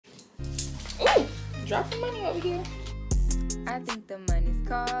Ooh, dropping money over here. I think the money's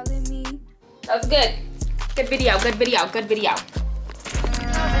calling me. That was good. Good video, good video, good video.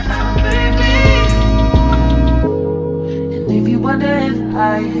 And if you wonder if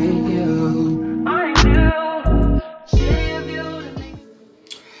I hate you, I do.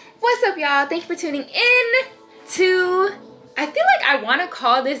 What's up, y'all? Thank you for tuning in to, I feel like I want to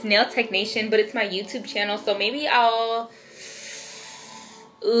call this Nail Technician, but it's my YouTube channel, so maybe I'll,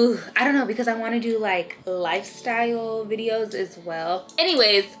 I don't know, because I want to do like lifestyle videos as well.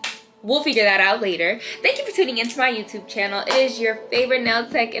 Anyways, we'll figure that out later. Thank you for tuning into my YouTube channel. It is your favorite nail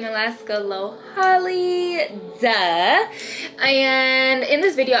tech in Alaska, Lo Holly, duh. And in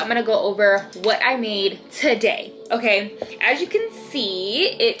this video, I'm gonna go over what I made today. Okay, as you can see,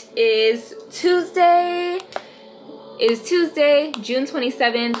 it is Tuesday. It is Tuesday, June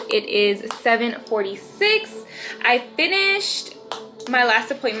 27th. It is 7:46. I finished my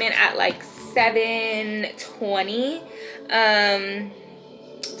last appointment at like 7:20.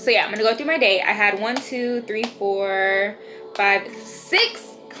 So yeah, I'm gonna go through my day. I had 1, 2, 3, 4, 5, 6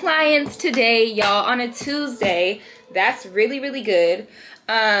 clients today, y'all, on a Tuesday. That's really, really good.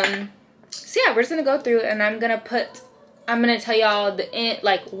 So yeah, we're just gonna go through and I'm gonna tell y'all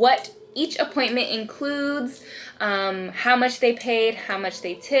like what each appointment includes, how much they paid, how much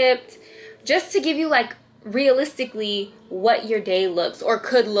they tipped, just to give you like realistically what your day looks or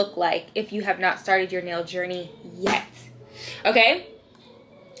could look like if you have not started your nail journey yet. Okay?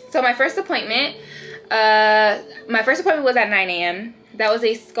 So my first appointment was at 9 a.m. That was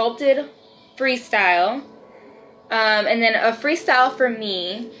a sculpted freestyle. And then a freestyle for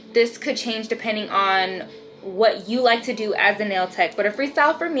me, this could change depending on what you like to do as a nail tech. But a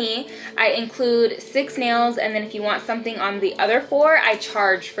freestyle for me, I include 6 nails, and then if you want something on the other 4, I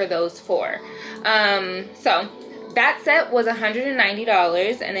charge for those 4. So that set was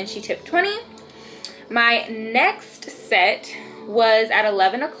 $190, and then she tipped $20. My next set was at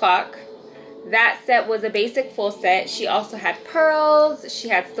 11 o'clock. That set was a basic full set. She also had pearls, she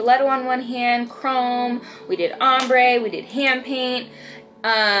had stiletto on one hand, chrome, we did ombre, we did hand paint,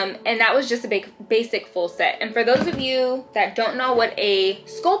 and that was just a basic full set. And for those of you that don't know what a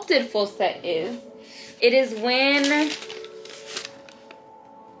sculpted full set is, it is when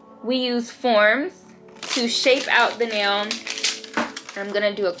we use forms to shape out the nail. I'm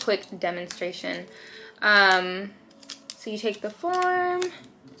gonna do a quick demonstration. So you take the form,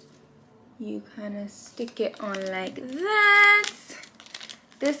 you kind of stick it on like that.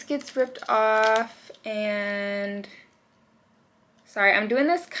 This gets ripped off, and sorry, I'm doing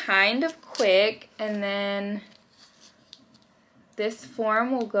this kind of quick, and then this form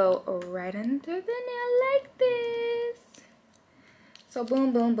will go right under the nail like this. So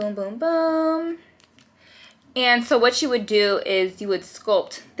boom, boom, boom, boom, boom. And so what you would do is you would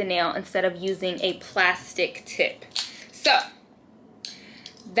sculpt the nail instead of using a plastic tip. So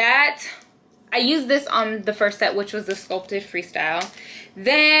I used this on the first set, which was the sculpted freestyle.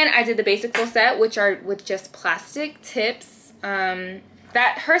 Then I did the basic full set, which are with just plastic tips. Her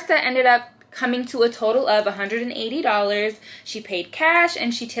set ended up coming to a total of $180. She paid cash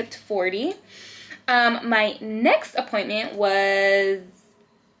and she tipped $40. My next appointment was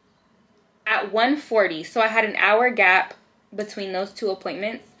at 1:40, so I had an hour gap between those 2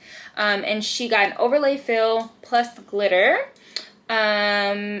 appointments. And she got an overlay fill plus glitter,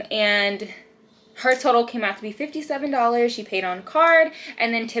 and her total came out to be $57. She paid on card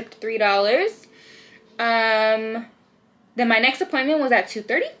and then tipped $3. Then my next appointment was at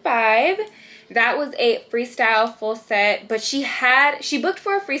 2:35. That was a freestyle full set, but she booked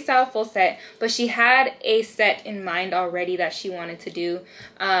for a freestyle full set, but she had a set in mind already that she wanted to do.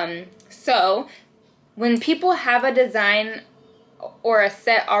 So when people have a design or a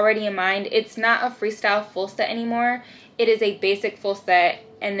set already in mind, it's not a freestyle full set anymore. It is a basic full set,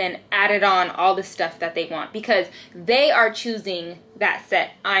 and then added on all the stuff that they want, because they are choosing that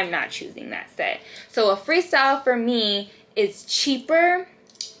set. I'm not choosing that set. So a freestyle for me is cheaper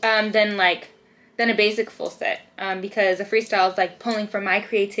than a basic full set, because a freestyle is like pulling from my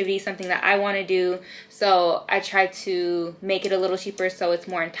creativity, something that I want to do. So I try to make it a little cheaper so it's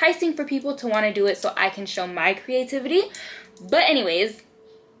more enticing for people to want to do it, so I can show my creativity. But anyways,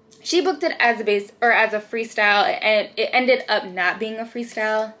 she booked it as a freestyle, and it ended up not being a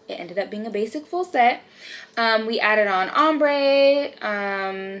freestyle. It ended up being a basic full set. We added on ombre.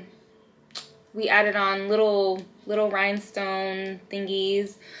 We added on little rhinestone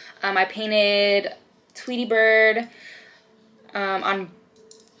thingies. I painted Tweety Bird on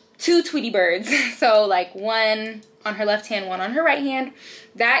 2 Tweety Birds. So like one on her left hand, one on her right hand.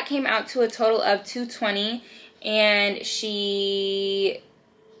 That came out to a total of $220, and she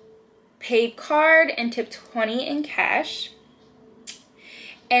paid card and tipped 20 in cash.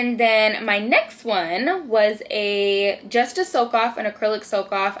 And then my next one was just a soak off, an acrylic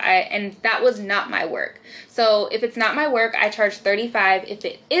soak off, and that was not my work. So if it's not my work, I charge 35. If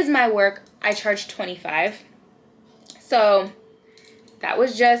it is my work, I charge 25. So that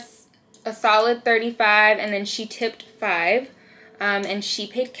was just a solid 35, and then she tipped 5, and she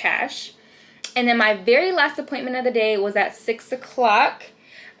paid cash. And then my very last appointment of the day was at 6 o'clock.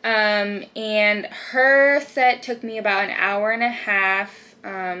 And her set took me about an hour and a half.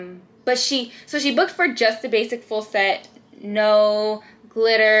 But she booked for just the basic full set, no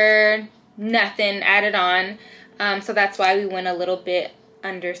glitter, nothing added on. So that's why we went a little bit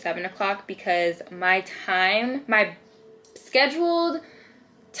under 7 o'clock, because my scheduled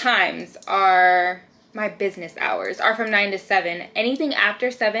times are, my business hours are from 9 to 7. Anything after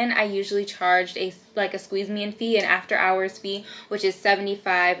 7, I usually charged a squeeze me in fee, an after hours fee, which is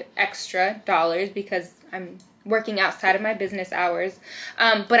 $75 extra because I'm working outside of my business hours.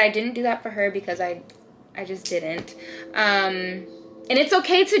 But I didn't do that for her because I just didn't. And it's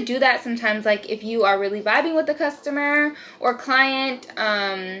okay to do that sometimes, like if you are really vibing with the customer or client,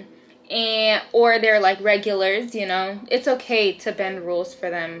 or they're like regulars, you know, it's okay to bend rules for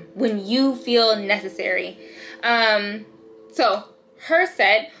them when you feel necessary. So her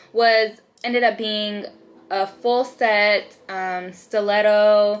set ended up being a full set,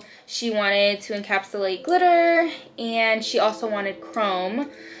 stiletto. She wanted to encapsulate glitter, and she also wanted chrome.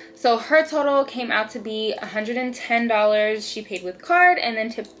 So her total came out to be $110. She paid with card and then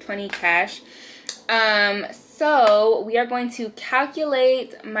tipped 20 cash. So we are going to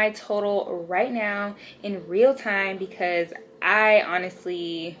calculate my total right now in real time, because I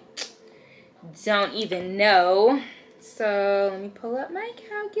honestly don't even know. So let me pull up my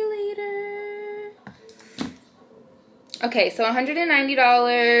calculator. Okay, so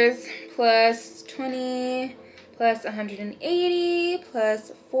 $190 plus 20 plus 180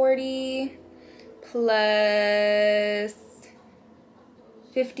 plus 40 plus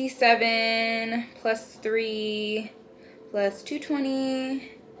 57 plus 3 plus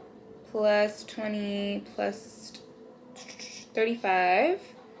 220 plus 20 plus 35.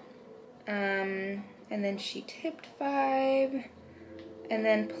 And then she tipped 5, and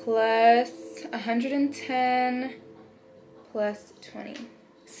then plus 110 plus 20.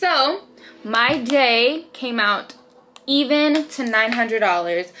 So my day came out even to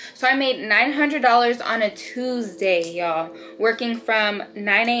 $900. So I made $900 on a Tuesday, y'all, working from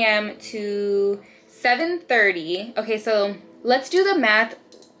 9 a.m. to 7:30. Okay, so let's do the math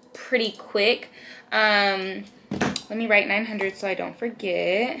pretty quick. Let me write 900 so I don't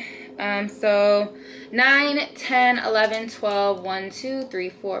forget. So 9, 10, 11, 12, 1, 2, 3,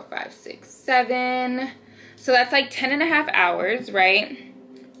 4, 5, 6, 7. So that's like 10 and a half hours, right?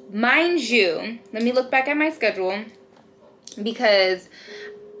 Mind you, let me look back at my schedule, because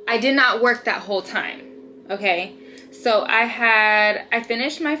I did not work that whole time, okay? So I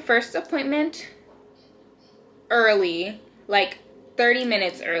finished my first appointment early, like 30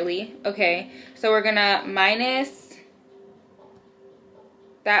 minutes early, okay? So we're gonna minus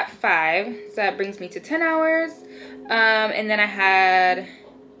that 5, so that brings me to 10 hours. And then I had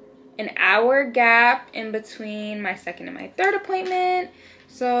an hour gap in between my second and my third appointment.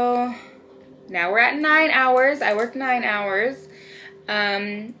 So now we're at 9 hours. I worked 9 hours.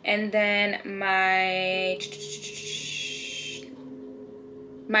 And then my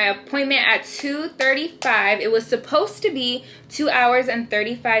appointment at 2:35, it was supposed to be 2 hours and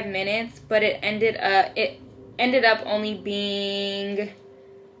 35 minutes, but it ended up only being,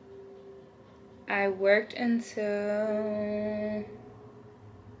 I worked until,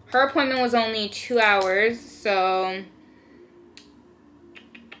 her appointment was only 2 hours, so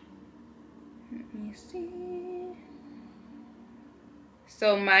let me see.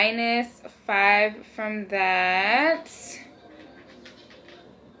 So minus 5 from that.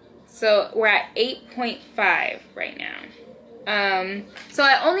 So we're at 8.5 right now. So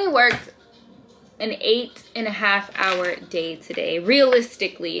I only worked an 8.5 hour day today,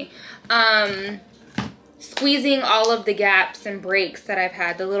 realistically. Squeezing all of the gaps and breaks that I've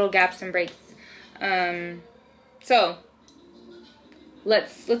had, the little gaps and breaks. So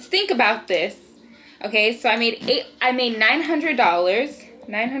let's think about this. Okay, so I made $900.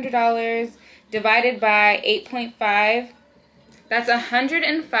 $900 divided by 8.5. That's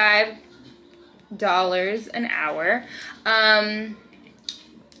 $105 an hour.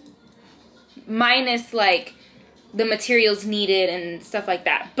 Minus like the materials needed and stuff like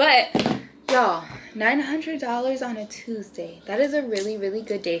that. But y'all, $900 on a Tuesday. That is a really, really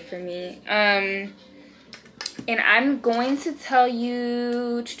good day for me. And I'm going to tell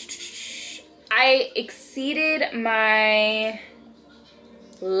you I exceeded my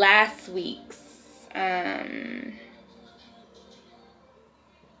last week's.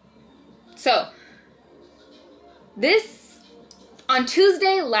 So this on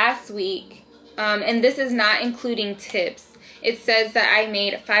Tuesday last week, and this is not including tips, it says that I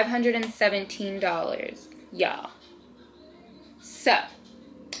made $517, y'all. So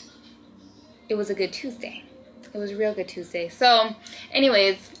it was a good Tuesday. It was a real good Tuesday. So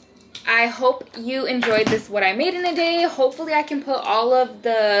anyways, I hope you enjoyed this, what I made in a day. Hopefully I can put all of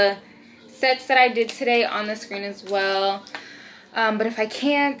the sets that I did today on the screen as well. But if I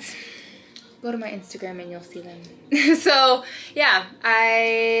can't, go to my Instagram and you'll see them. So yeah,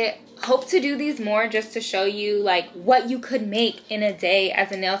 I hope to do these more just to show you like what you could make in a day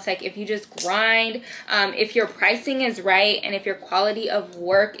as a nail tech if you just grind, if your pricing is right, and if your quality of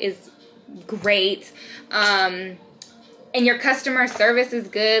work is great, and your customer service is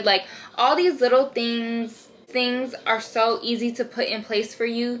good. Like all these little things are so easy to put in place for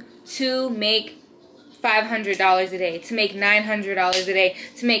you to make $500 a day, to make $900 a day,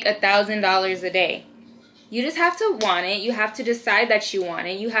 to make $1,000 a day. You just have to want it. You have to decide that you want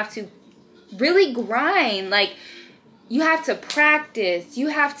it. You have to really grind. Like you have to practice. You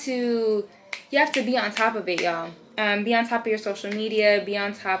have to be on top of it, y'all. Be on top of your social media. Be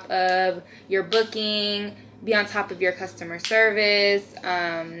on top of your booking. Be on top of your customer service.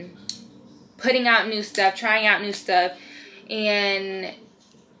 Putting out new stuff, trying out new stuff, and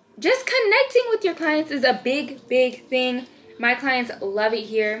just connecting with your clients is a big, big thing. My clients love it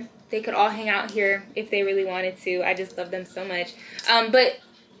here. They could all hang out here if they really wanted to. I just love them so much. But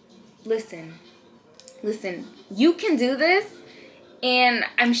listen, you can do this, and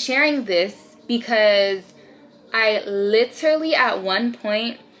I'm sharing this because I literally at one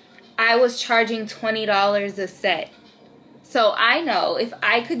point, I was charging $20 a set. So I know if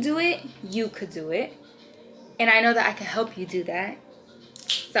I could do it, you could do it. And I know that I can help you do that.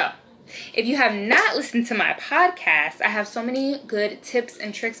 So if you have not listened to my podcast, I have so many good tips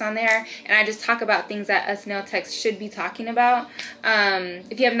and tricks on there. And I just talk about things that us nail techs should be talking about.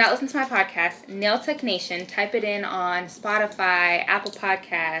 If you have not listened to my podcast, Nail Tech Nation, type it in on Spotify, Apple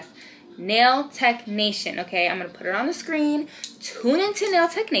Podcasts, Nail Tech Nation, okay? I'm going to put it on the screen. Tune into Nail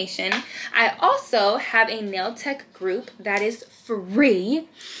Tech Nation. I also have a nail tech group that is free.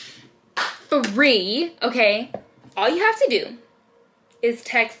 Free, okay? All you have to do is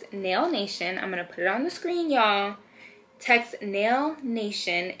text Nail Nation. I'm going to put it on the screen, y'all. Text Nail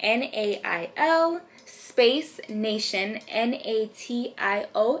Nation, N-A-I-L, space Nation,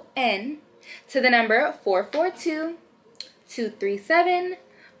 N-A-T-I-O-N, to the number 442-237-5370.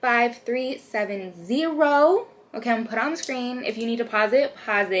 Okay, I'm gonna put it on the screen. If you need to pause it,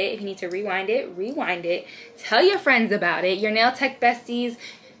 pause it. If you need to rewind it, rewind it. Tell your friends about it, your nail tech besties.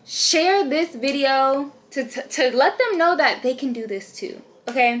 Share this video to let them know that they can do this too,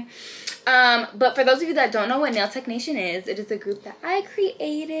 okay? But for those of you that don't know what Nail Tech Nation is, it is a group that I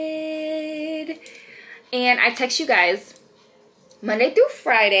created. And I text you guys Monday through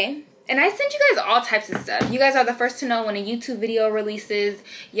Friday. And I send you guys all types of stuff. You guys are the first to know when a YouTube video releases.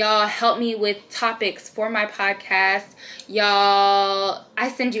 Y'all help me with topics for my podcast. Y'all, I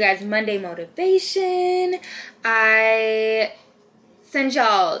send you guys Monday motivation. I send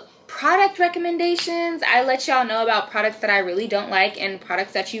y'all product recommendations. I let y'all know about products that I really don't like and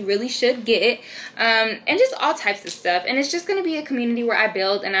products that you really should get. And just all types of stuff. And it's just going to be a community where I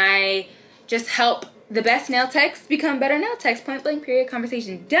build and I just help the best nail techs become better nail techs. Point blank, period,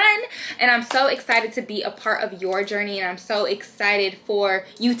 conversation done. And I'm so excited to be a part of your journey, and I'm so excited for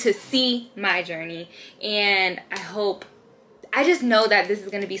you to see my journey. And I just know that this is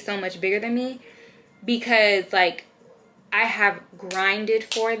going to be so much bigger than me, because like I have grinded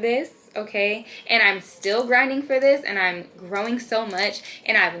for this, okay? And I'm still grinding for this, and I'm growing so much,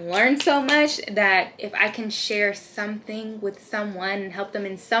 and I've learned so much that if I can share something with someone and help them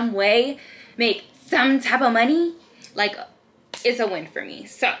in some way make some type of money, like, it's a win for me.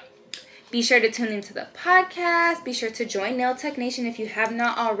 So be sure to tune into the podcast. Be sure to join Nail Tech Nation if you have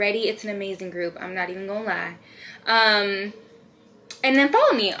not already. It's an amazing group. I'm not even gonna lie. And then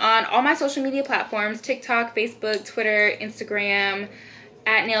follow me on all my social media platforms: TikTok, Facebook, Twitter, Instagram,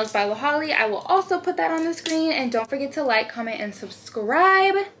 at Nails by Laholly. I will also put that on the screen. And don't forget to like, comment, and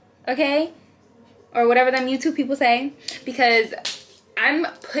subscribe, okay? Or whatever them YouTube people say, because I'm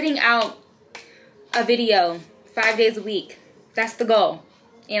putting out a video 5 days a week. That's the goal.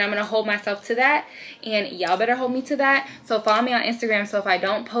 And I'm going to hold myself to that. And y'all better hold me to that. So follow me on Instagram. So if I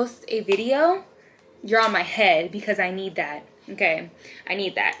don't post a video, you're on my head, because I need that. Okay, I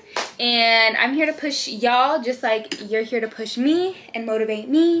need that. And I'm here to push y'all just like you're here to push me and motivate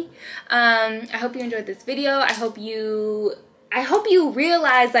me. I hope you enjoyed this video. I hope you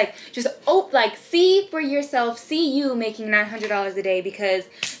realize, like, just see for yourself, see you making $900 a day, because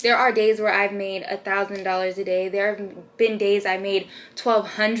there are days where I've made $1,000 a day. There have been days I made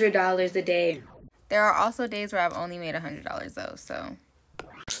 $1,200 a day. There are also days where I've only made $100 though, so.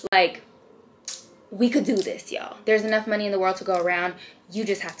 Like, we could do this, y'all. There's enough money in the world to go around. You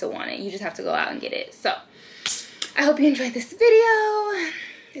just have to want it. You just have to go out and get it. So, I hope you enjoyed this video.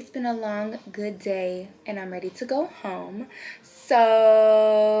 It's been a long, good day, and I'm ready to go home. So,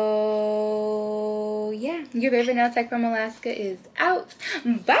 yeah. Your favorite nail tech from Alaska is out.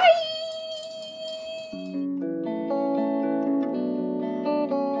 Bye!